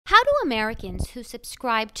How do Americans who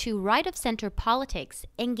subscribe to right-of-center politics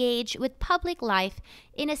engage with public life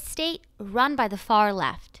in a state run by the far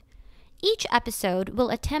left? Each episode will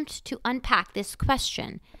attempt to unpack this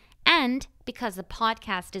question, and because the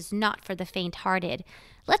podcast is not for the faint-hearted,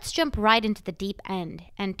 let's jump right into the deep end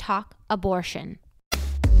and talk abortion.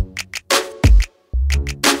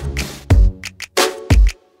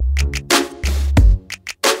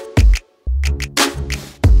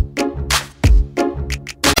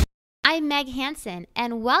 I'm Meg Hansen,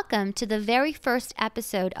 and welcome to the very first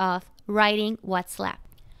episode of Writing What's Left.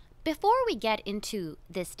 Before we get into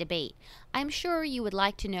this debate, I'm sure you would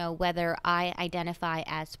like to know whether I identify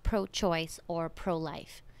as pro-choice or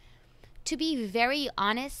pro-life. To be very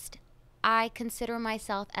honest, I consider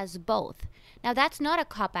myself as both. Now, that's not a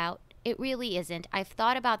cop-out. It really isn't. I've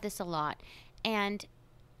thought about this a lot, and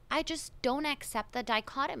I just don't accept the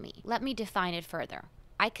dichotomy. Let me define it further.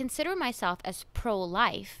 I consider myself as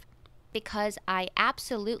pro-life because I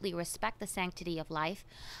absolutely respect the sanctity of life.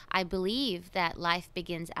 I believe that life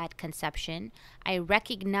begins at conception. I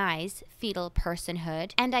recognize fetal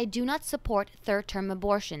personhood, and I do not support third-term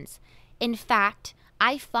abortions. In fact,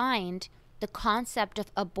 I find the concept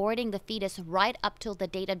of aborting the fetus right up till the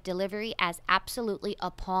date of delivery as absolutely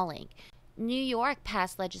appalling. New York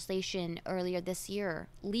passed legislation earlier this year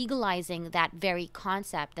legalizing that very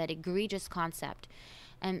concept, that egregious concept.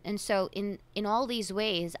 And so in all these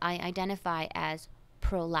ways, I identify as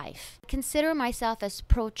pro-life. I consider myself as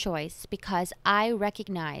pro-choice because I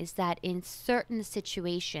recognize that in certain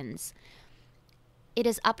situations, it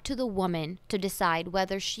is up to the woman to decide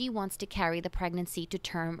whether she wants to carry the pregnancy to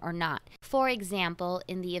term or not. For example,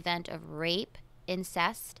 in the event of rape,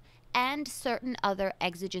 incest, and certain other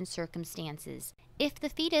exigent circumstances. If the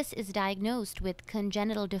fetus is diagnosed with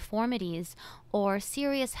congenital deformities or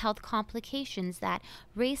serious health complications that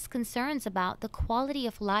raise concerns about the quality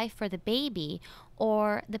of life for the baby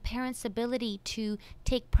or the parent's ability to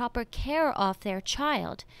take proper care of their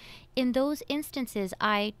child, in those instances,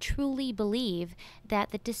 I truly believe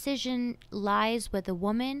that the decision lies with the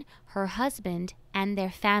woman, her husband, and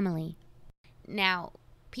their family. Now,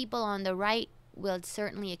 people on the right will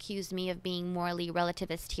certainly accuse me of being morally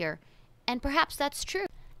relativist here. And perhaps that's true.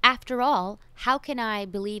 After all, how can I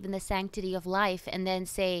believe in the sanctity of life and then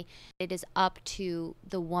say it is up to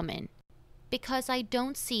the woman? Because I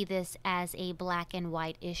don't see this as a black and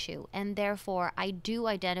white issue, and therefore I do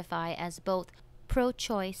identify as both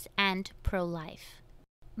pro-choice and pro-life.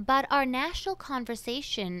 But our national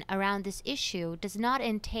conversation around this issue does not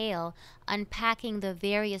entail unpacking the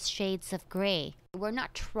various shades of gray. We're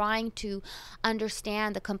not trying to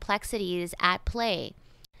understand the complexities at play.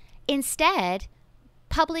 Instead,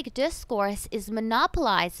 public discourse is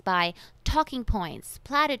monopolized by talking points,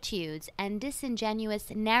 platitudes, and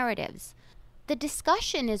disingenuous narratives. The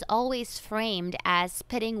discussion is always framed as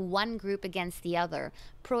pitting one group against the other,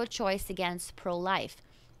 pro-choice against pro-life,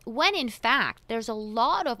 when in fact there's a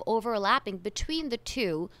lot of overlapping between the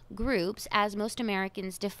two groups as most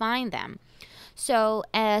Americans define them. So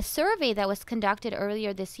a survey that was conducted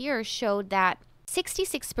earlier this year showed that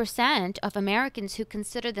 66% of Americans who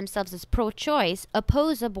consider themselves as pro-choice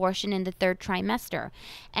oppose abortion in the third trimester.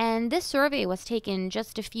 And this survey was taken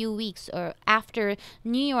just a few weeks after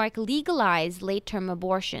New York legalized late-term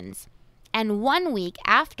abortions. And 1 week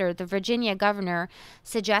after the Virginia governor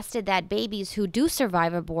suggested that babies who do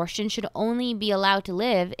survive abortion should only be allowed to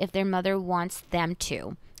live if their mother wants them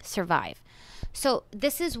to survive. So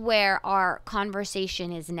this is where our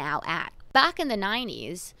conversation is now at. Back in the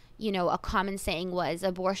 90s, a common saying was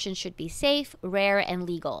abortion should be safe, rare, and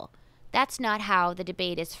legal. That's not how the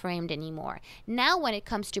debate is framed anymore. Now when it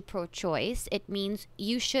comes to pro-choice, it means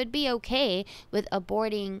you should be okay with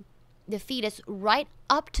aborting the fetus right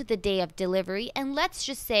up to the day of delivery, and let's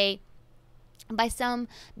just say by some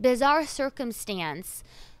bizarre circumstance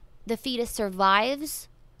the fetus survives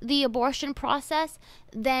the abortion process,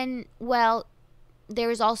 then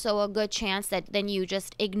there's also a good chance that then you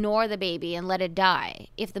just ignore the baby and let it die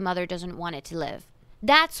if the mother doesn't want it to live.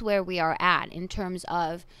 That's where we are at in terms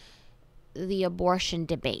of the abortion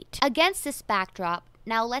debate. Against this backdrop,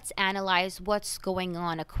 now let's analyze what's going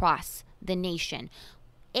on across the nation.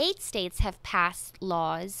 8 states have passed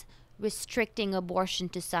laws restricting abortion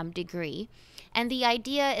to some degree, and the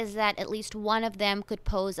idea is that at least one of them could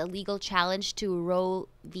pose a legal challenge to Roe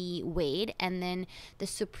v. Wade, and then the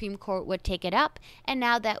Supreme Court would take it up. And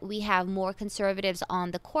now that we have more conservatives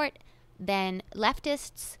on the court than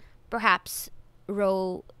leftists, perhaps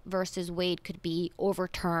Roe versus Wade could be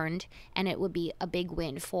overturned, and it would be a big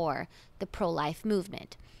win for the pro-life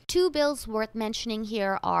movement. Two bills worth mentioning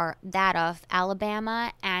here are that of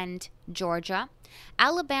Alabama and Georgia.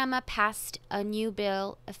 Alabama passed a new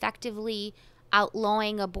bill effectively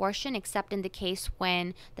outlawing abortion except in the case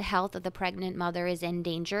when the health of the pregnant mother is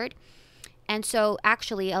endangered. And so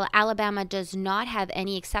actually Alabama does not have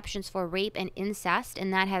any exceptions for rape and incest,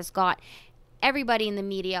 and that has got everybody in the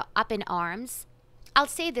media up in arms. I'll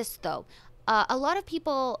say this though, a lot of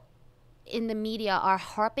people in the media are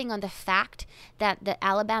harping on the fact that the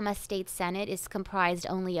Alabama State Senate is comprised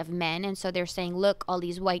only of men, and so they're saying, look, all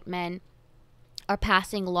these white men are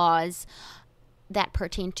passing laws that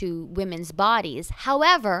pertain to women's bodies.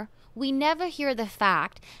 However, we never hear the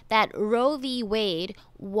fact that Roe v. Wade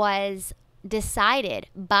was decided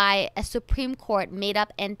by a Supreme Court made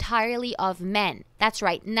up entirely of men. That's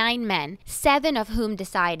right, 9 men, 7 of whom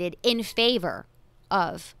decided in favor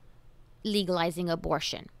of legalizing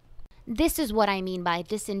abortion. This is what I mean by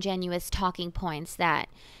disingenuous talking points that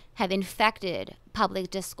have infected public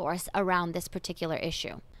discourse around this particular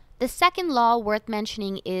issue. The second law worth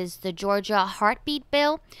mentioning is the Georgia heartbeat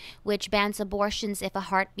bill, which bans abortions if a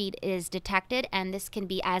heartbeat is detected, and this can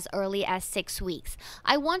be as early as 6 weeks.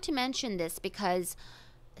 I want to mention this because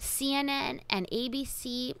CNN and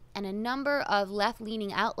ABC and a number of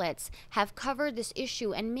left-leaning outlets have covered this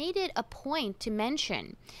issue and made it a point to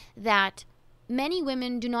mention that many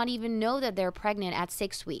women do not even know that they're pregnant at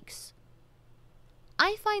 6 weeks.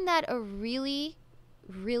 I find that a really,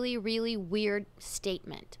 really, really weird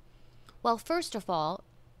statement. Well, first of all,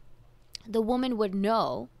 the woman would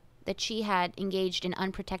know that she had engaged in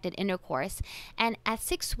unprotected intercourse, and at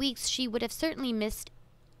 6 weeks, she would have certainly missed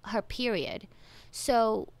her period.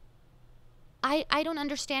 So I don't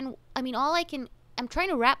understand. I mean, I'm trying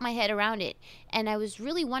to wrap my head around it, and I was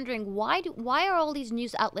really wondering why are all these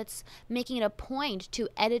news outlets making it a point to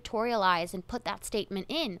editorialize and put that statement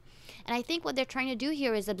in? And I think what they're trying to do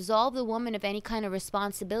here is absolve the woman of any kind of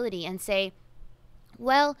responsibility and say,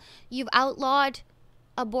 well, you've outlawed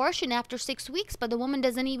abortion after 6 weeks, but the woman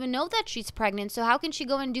doesn't even know that she's pregnant, so how can she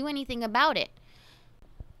go and do anything about it?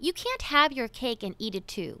 You can't have your cake and eat it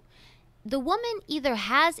too. The woman either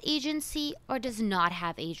has agency or does not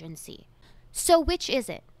have agency. So which is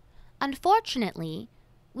it? Unfortunately,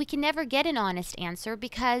 we can never get an honest answer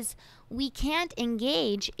because we can't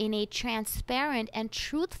engage in a transparent and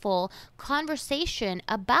truthful conversation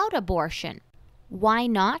about abortion. Why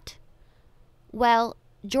not? Well,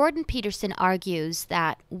 Jordan Peterson argues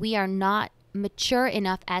that we are not mature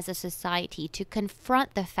enough as a society to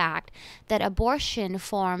confront the fact that abortion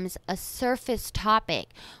forms a surface topic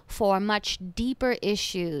for much deeper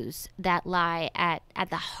issues that lie at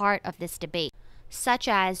the heart of this debate, such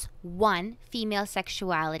as 1, female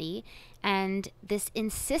sexuality, and this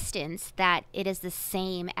insistence that it is the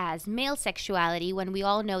same as male sexuality when we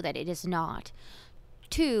all know that it is not.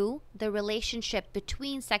 2, the relationship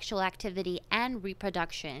between sexual activity and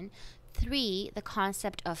reproduction. 3, the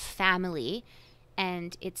concept of family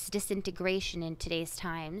and its disintegration in today's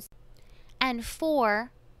times. And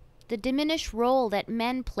 4, the diminished role that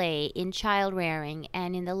men play in child rearing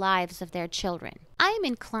and in the lives of their children. I am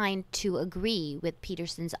inclined to agree with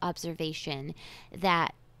Peterson's observation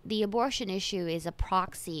that the abortion issue is a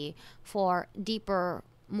proxy for deeper,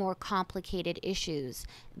 more complicated issues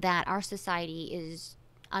that our society is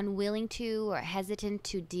unwilling to or hesitant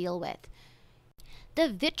to deal with. The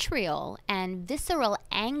vitriol and visceral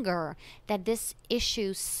anger that this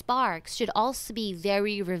issue sparks should also be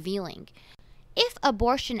very revealing. If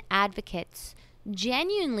abortion advocates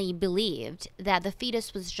genuinely believed that the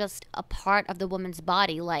fetus was just a part of the woman's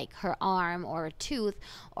body, like her arm or a tooth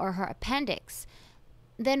or her appendix,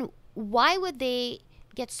 then why would they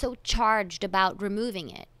get so charged about removing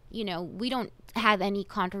it? You know, we don't have any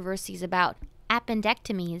controversies about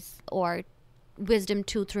appendectomies or wisdom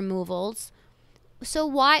tooth removals. So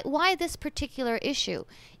why this particular issue?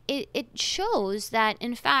 It shows that,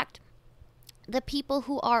 in fact, the people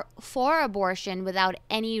who are for abortion without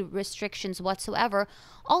any restrictions whatsoever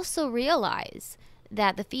also realize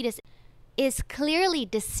that the fetus is clearly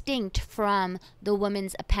distinct from the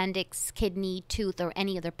woman's appendix, kidney, tooth, or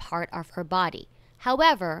any other part of her body.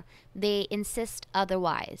 However, they insist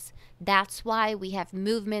otherwise. That's why we have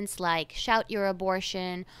movements like Shout Your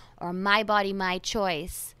Abortion or My Body, My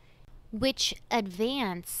Choice, which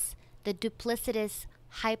advance the duplicitous,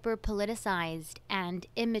 hyper-politicized, and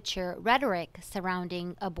immature rhetoric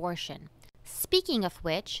surrounding abortion. Speaking of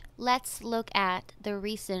which, let's look at the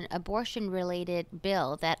recent abortion-related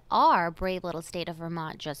bill that our brave little state of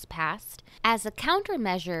Vermont just passed as a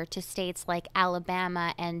countermeasure to states like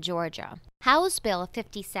Alabama and Georgia. House Bill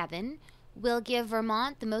 57, will give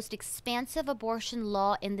Vermont the most expansive abortion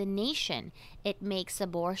law in the nation. It makes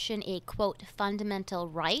abortion a, quote, fundamental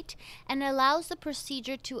right and allows the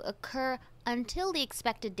procedure to occur until the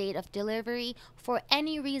expected date of delivery for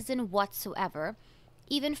any reason whatsoever,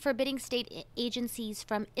 even forbidding state agencies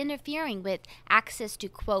from interfering with access to,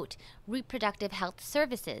 quote, reproductive health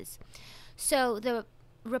services. So the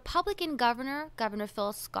Republican governor, Governor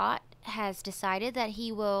Phil Scott, has decided that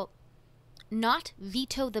he will not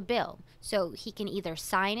veto the bill. So he can either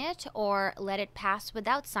sign it or let it pass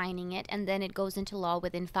without signing it, and then it goes into law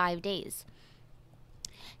within 5 days.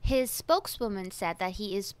 His spokeswoman said that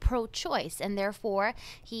he is pro-choice and therefore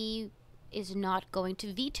he is not going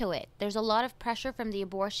to veto it. There's a lot of pressure from the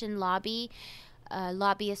abortion lobby,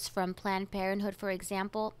 lobbyists from Planned Parenthood, for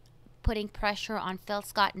example, putting pressure on Phil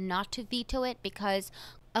Scott not to veto it because,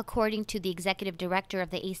 according to the executive director of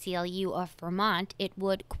the ACLU of Vermont, it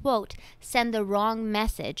would, quote, send the wrong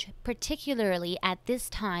message, particularly at this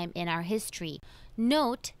time in our history.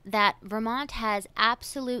 Note that Vermont has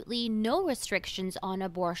absolutely no restrictions on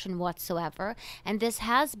abortion whatsoever, and this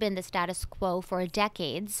has been the status quo for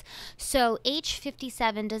decades. So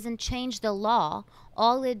H57 doesn't change the law.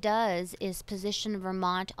 All it does is position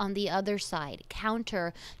Vermont on the other side,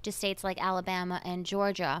 counter to states like Alabama and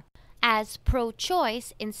Georgia, as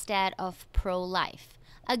pro-choice instead of pro-life.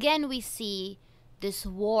 Again, we see this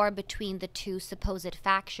war between the two supposed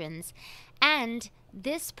factions, and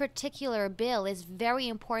this particular bill is very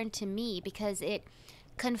important to me because it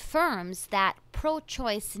confirms that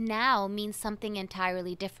pro-choice now means something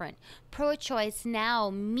entirely different. Pro-choice now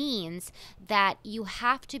means that you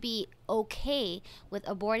have to be okay with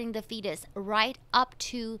aborting the fetus right up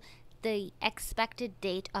to the expected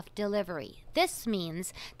date of delivery. This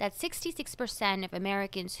means that 66% of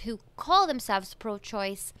Americans who call themselves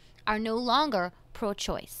pro-choice are no longer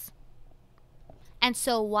pro-choice. And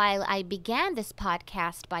so while I began this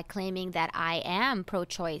podcast by claiming that I am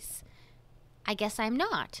pro-choice, I guess I'm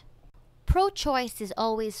not. Pro-choice is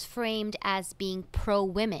always framed as being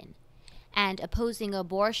pro-women, and opposing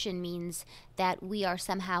abortion means that we are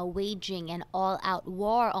somehow waging an all-out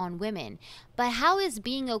war on women. But how is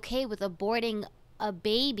being okay with aborting a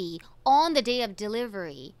baby on the day of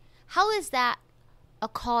delivery, how is that a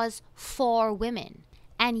cause for women?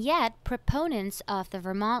 And yet, proponents of the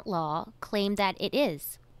Vermont law claim that it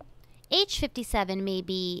is. H57 may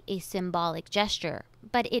be a symbolic gesture,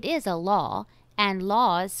 but it is a law, and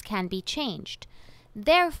laws can be changed.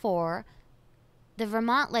 Therefore, the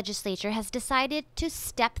Vermont legislature has decided to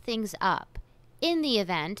step things up in the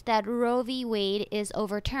event that Roe v. Wade is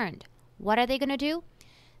overturned. What are they going to do?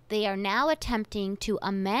 They are now attempting to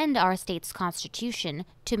amend our state's constitution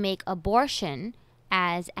to make abortion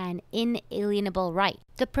as an inalienable right.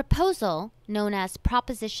 The proposal, known as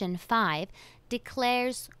Proposition 5,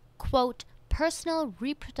 declares, quote, personal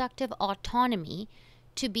reproductive autonomy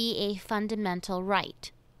to be a fundamental right.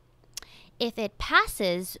 If it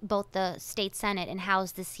passes both the state Senate and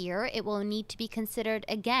House this year, it will need to be considered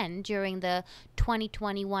again during the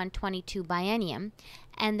 2021-22 biennium.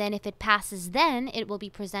 And then if it passes then, it will be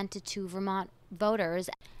presented to Vermont voters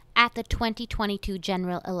at the 2022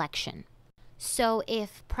 general election. So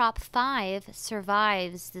if Prop 5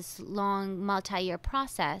 survives this long multi-year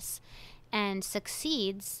process and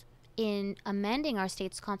succeeds in amending our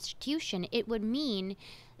state's constitution, it would mean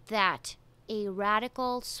that a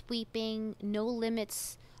radical, sweeping, no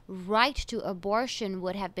limits right to abortion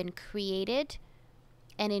would have been created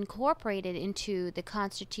and incorporated into the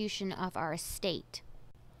constitution of our state.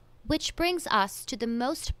 Which brings us to the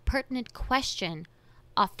most pertinent question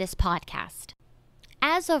of this podcast.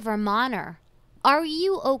 As a Vermonter, are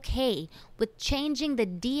you okay with changing the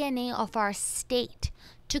DNA of our state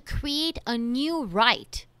to create a new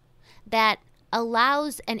right that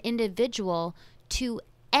allows an individual to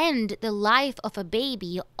end the life of a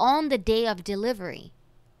baby on the day of delivery?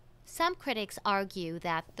 Some critics argue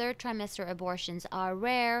that third trimester abortions are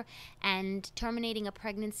rare and terminating a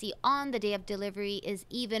pregnancy on the day of delivery is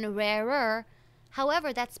even rarer.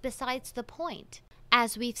 However, that's besides the point.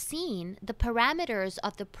 As we've seen, the parameters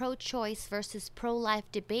of the pro-choice versus pro-life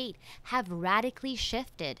debate have radically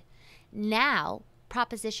shifted. Now,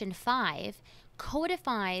 Proposition 5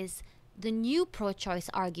 codifies the new pro-choice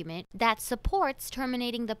argument that supports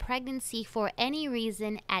terminating the pregnancy for any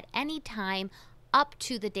reason at any time up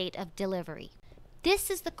to the date of delivery. This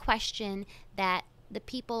is the question that the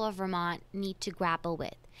people of Vermont need to grapple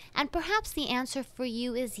with. And perhaps the answer for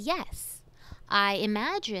you is yes. I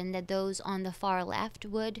imagine that those on the far left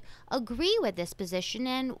would agree with this position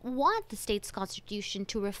and want the state's constitution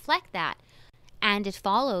to reflect that. And it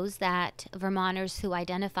follows that Vermonters who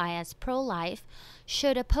identify as pro-life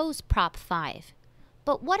should oppose Prop 5.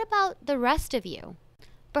 But what about the rest of you?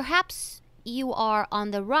 Perhaps you are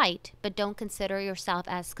on the right but don't consider yourself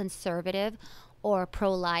as conservative or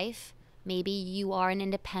pro-life. Maybe you are an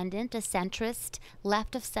independent, a centrist,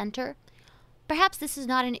 left of center. Perhaps this is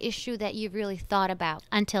not an issue that you've really thought about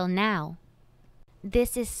until now.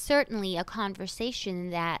 This is certainly a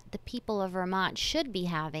conversation that the people of Vermont should be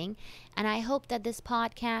having, and I hope that this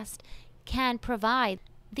podcast can provide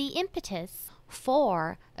the impetus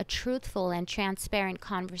for a truthful and transparent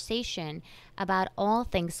conversation about all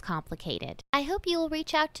things complicated. I hope you'll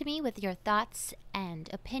reach out to me with your thoughts and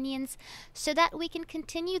opinions so that we can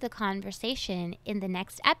continue the conversation in the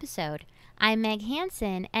next episode. I'm Meg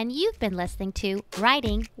Hansen, and you've been listening to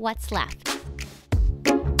Writing What's Left.